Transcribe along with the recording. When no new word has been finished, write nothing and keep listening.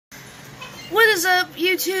is up,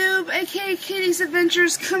 YouTube? aka Kitty's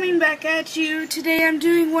Adventures coming back at you. Today I'm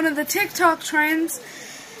doing one of the TikTok trends.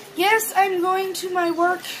 Yes, I'm going to my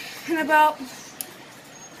work in about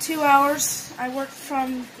 2 hours. I work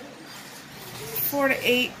from 4 to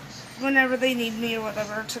 8 whenever they need me or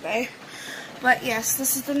whatever today. But yes,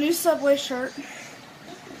 this is the new Subway shirt.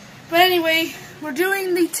 But anyway, we're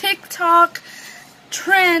doing the TikTok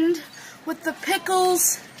trend with the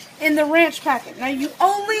pickles in the ranch packet. Now you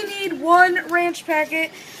only need one ranch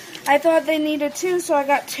packet. I thought they needed two, so I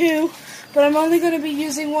got two. But I'm only going to be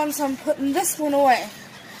using one, so I'm putting this one away.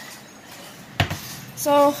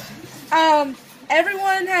 So,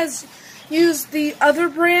 everyone has used the other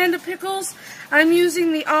brand of pickles. I'm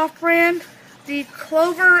using the off-brand, the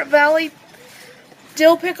Clover Valley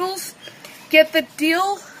dill pickles. Get the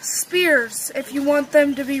dill spears if you want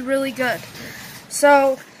them to be really good.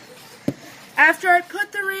 So, after I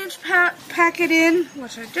put the ranch packet in,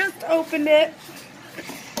 which I just opened it,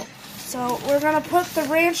 so we're going to put the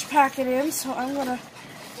ranch packet in, so I'm going to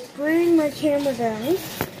bring my camera down.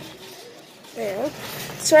 There.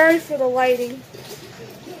 Sorry for the lighting.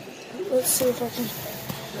 Let's see if I can,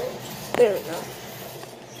 there we go.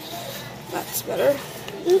 That's better.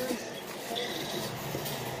 Okay.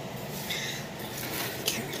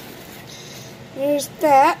 There's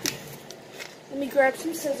that. Let me grab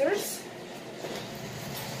some scissors.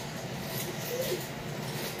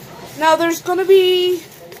 Now there's going to be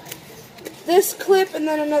this clip and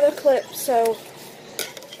then another clip, so,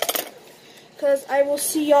 because I will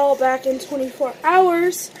see y'all back in 24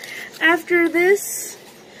 hours after this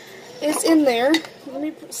is in there. Let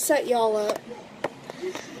me set y'all up,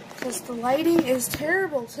 because the lighting is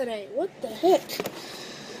terrible today. What the heck?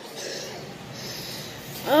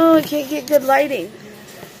 Oh, I can't get good lighting.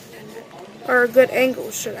 Or a good angle,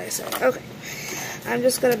 should I say. Okay. I'm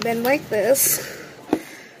just going to bend like this.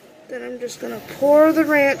 Then I'm just going to pour the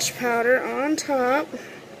ranch powder on top.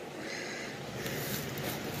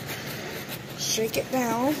 Shake it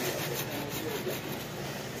down.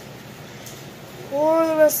 Pour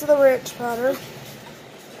the rest of the ranch powder.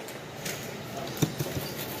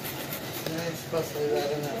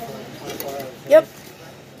 Yep.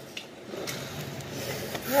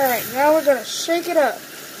 Alright, now we're going to shake it up.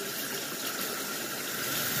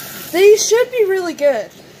 These should be really good,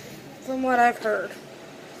 from what I've heard.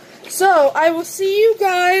 So, I will see you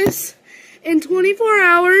guys in 24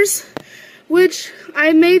 hours, which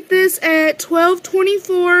I made this at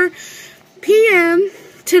 12:24 p.m.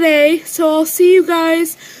 today. So, I'll see you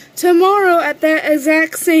guys tomorrow at that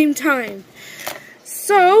exact same time.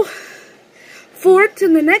 So, forward to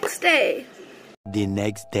the next day. The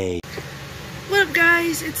next day. What up,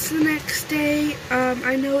 guys? It's the next day.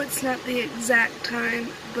 I know it's not the exact time,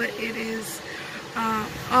 but it is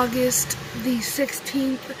August the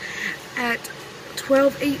 16th at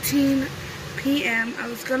 12:18 p.m. I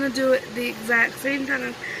was gonna do it the exact same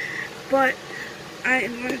time, but I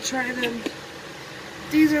am gonna try them.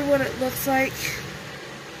 These are what it looks like.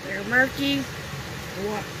 They're murky.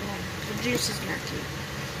 Well, the juice is murky.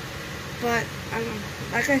 But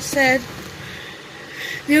like I said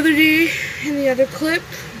the other day in the other clip,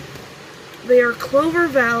 they are Clover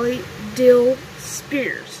Valley dill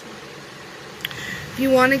spears. If you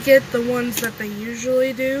want to get the ones that they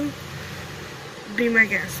usually do, be my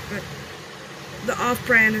guest, but the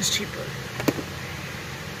off-brand is cheaper.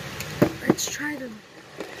 Let's try them.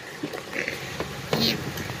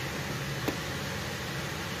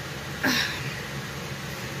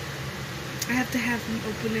 I have to have them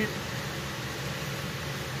open it.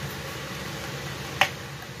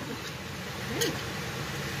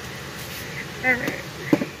 Alright.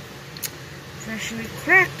 Freshly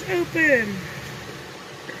cracked open.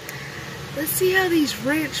 Let's see how these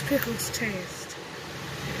ranch pickles taste.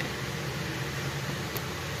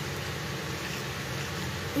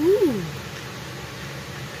 Ooh.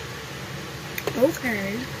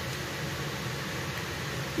 Okay.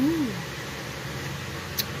 Ooh.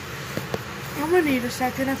 I'm gonna need a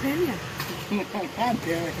second opinion. God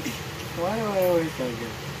damn it. Why do I always say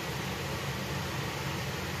this?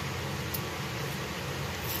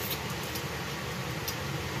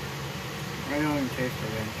 I don't even taste the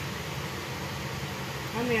ranch.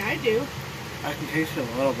 I mean, I do. I can taste it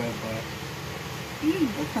a little bit, but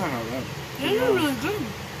it's not all right. They're really good.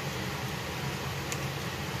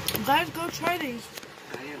 Guys, go try these.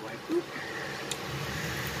 I get white poop.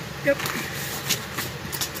 Yep.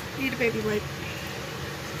 Need a baby wipe.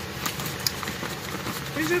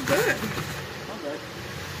 These are good. Okay.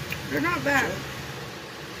 They're not bad.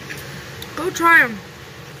 Go try them.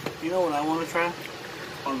 You know what I want to try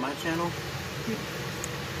on my channel?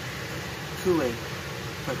 Kool-Aid.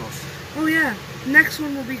 pickles. Oh yeah, next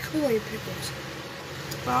one will be Kool-Aid pickles.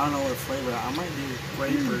 But I don't know what flavor. I might do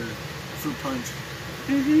grape or fruit punch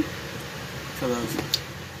for those.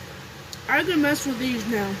 I can mess with these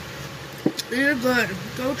now. They're good.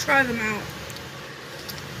 Go try them out.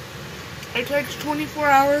 It takes 24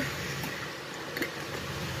 hours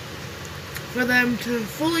for them to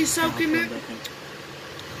fully soak in it.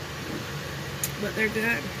 But they're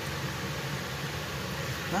good.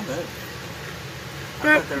 Not bad.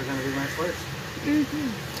 I thought they were going to be much worse.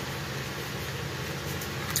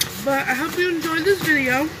 But I hope you enjoyed this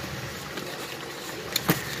video.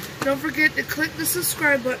 Don't forget to click the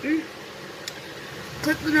subscribe button.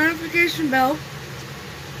 Click the notification bell.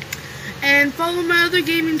 And follow my other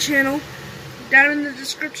gaming channel down in the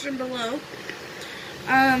description below.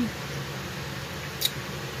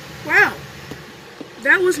 Wow.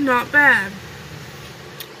 That was not bad.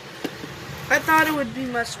 I thought it would be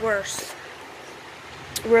much worse.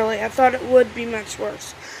 Really, I thought it would be much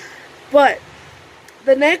worse. But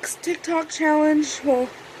the next TikTok challenge, well,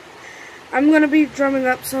 I'm going to be drumming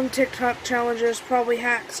up some TikTok challenges, probably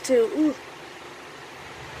hacks too. Ooh.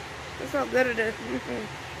 That felt good to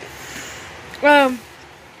do.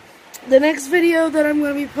 The next video that I'm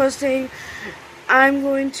going to be posting, I'm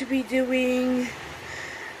going to be doing,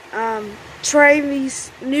 trying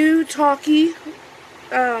these new Talkie.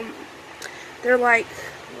 They're like,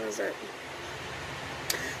 what is it?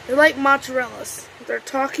 They're like mozzarellas. They're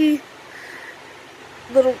Talkie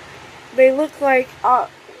little, they look like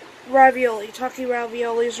ravioli, Talkie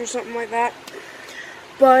raviolis or something like that.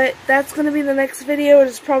 But that's going to be the next video.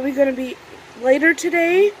 It's probably going to be later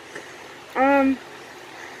today.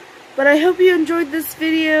 But I hope you enjoyed this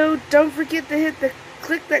video. Don't forget to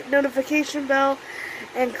click that notification bell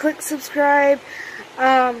and click subscribe.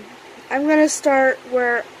 I'm going to start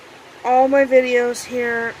where all my videos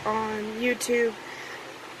here on YouTube,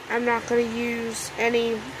 I'm not going to use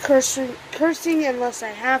any cursing unless I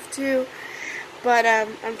have to. But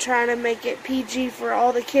I'm trying to make it PG for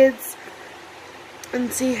all the kids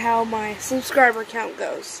and see how my subscriber count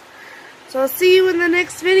goes. So I'll see you in the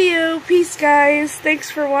next video. Peace, guys. Thanks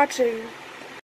for watching.